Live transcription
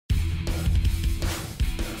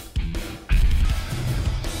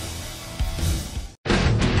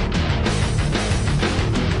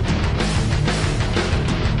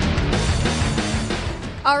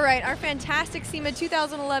All right, our fantastic SEMA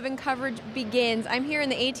 2011 coverage begins. I'm here in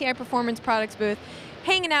the ATI Performance Products booth,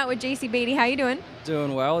 hanging out with JC Beatty. How you doing?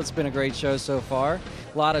 Doing well. It's been a great show so far.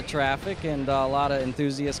 A lot of traffic and a lot of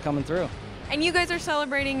enthusiasts coming through. And you guys are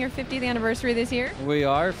celebrating your 50th anniversary this year? We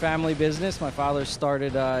are family business. My father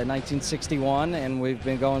started in 1961, and we've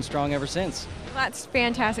been going strong ever since. That's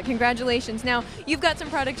fantastic. Congratulations. Now, you've got some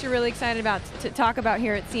products you're really excited about to talk about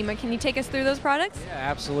here at SEMA. Can you take us through those products? Yeah,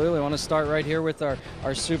 absolutely. I want to start right here with our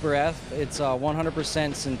Super F. It's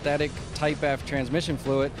 100% synthetic Type F transmission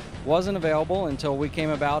fluid. Wasn't available until we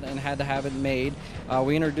came about and had to have it made.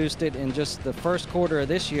 We introduced it in just the first quarter of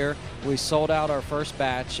this year. We sold out our first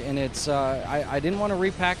batch, and it's I didn't want to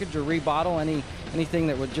repackage or rebottle anything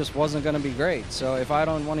that just wasn't going to be great. So if I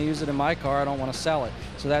don't want to use it in my car, I don't want to sell it.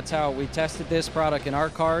 So that's how we tested this product in our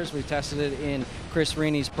cars. We tested it in Chris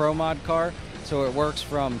Rini's Pro Mod car. So it works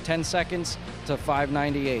from 10 seconds to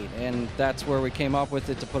 598, and that's where we came up with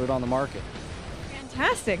it to put it on the market.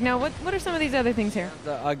 Fantastic. Now, what are some of these other things here?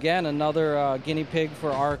 Again, another guinea pig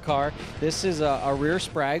for our car. This is a rear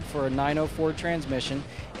sprag for a 904 transmission,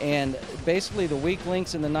 and basically the weak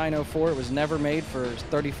links in the 904, it was never made for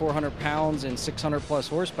 3,400 pounds and 600 plus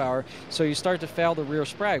horsepower, so you start to fail the rear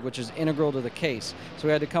sprag, which is integral to the case. So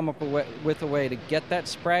we had to come up with a way to get that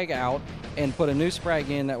sprag out and put a new sprag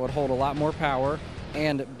in that would hold a lot more power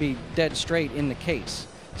and be dead straight in the case.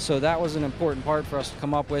 So that was an important part for us to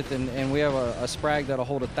come up with, and we have a sprag that'll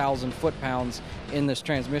hold 1,000 foot-pounds in this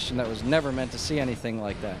transmission that was never meant to see anything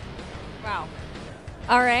like that. Wow.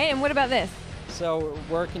 All right, and what about this? So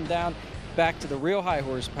working down back to the real high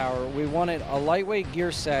horsepower, we wanted a lightweight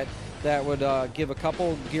gear set that would give a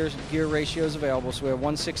couple gear ratios available. So we have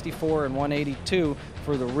 164 and 182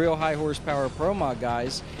 for the real high horsepower Pro Mod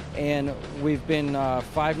guys, and we've been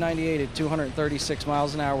 598 at 236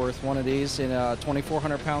 miles an hour with one of these in a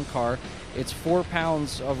 2,400 pound car. It's 4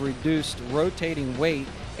 pounds of reduced rotating weight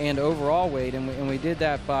and overall weight, and we did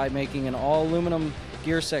that by making an all aluminum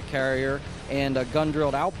gear set carrier and a gun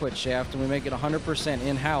drilled output shaft, and we make it 100%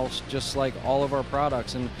 in-house, just like all of our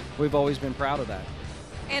products, and we've always been proud of that.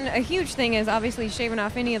 And a huge thing is obviously shaving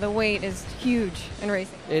off any of the weight is huge in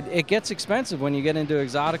racing. It gets expensive when you get into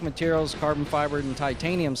exotic materials, carbon fiber and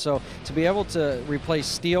titanium. So to be able to replace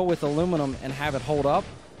steel with aluminum and have it hold up,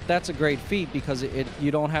 that's a great feat because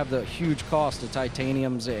you don't have the huge cost of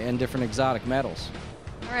titaniums and different exotic metals.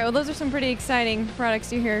 All right, well, those are some pretty exciting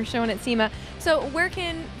products you hear showing at SEMA. So where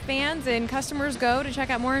can fans and customers go to check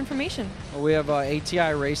out more information? Well, we have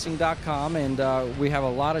ATIRacing.com, and we have a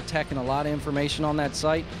lot of tech and a lot of information on that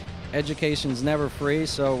site. Education's never free,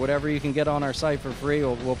 so whatever you can get on our site for free,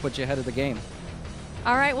 we'll put you ahead of the game.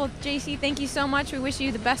 All right, well, JC, thank you so much. We wish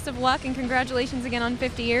you the best of luck, and congratulations again on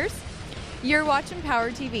 50 years. You're watching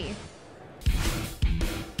Power TV.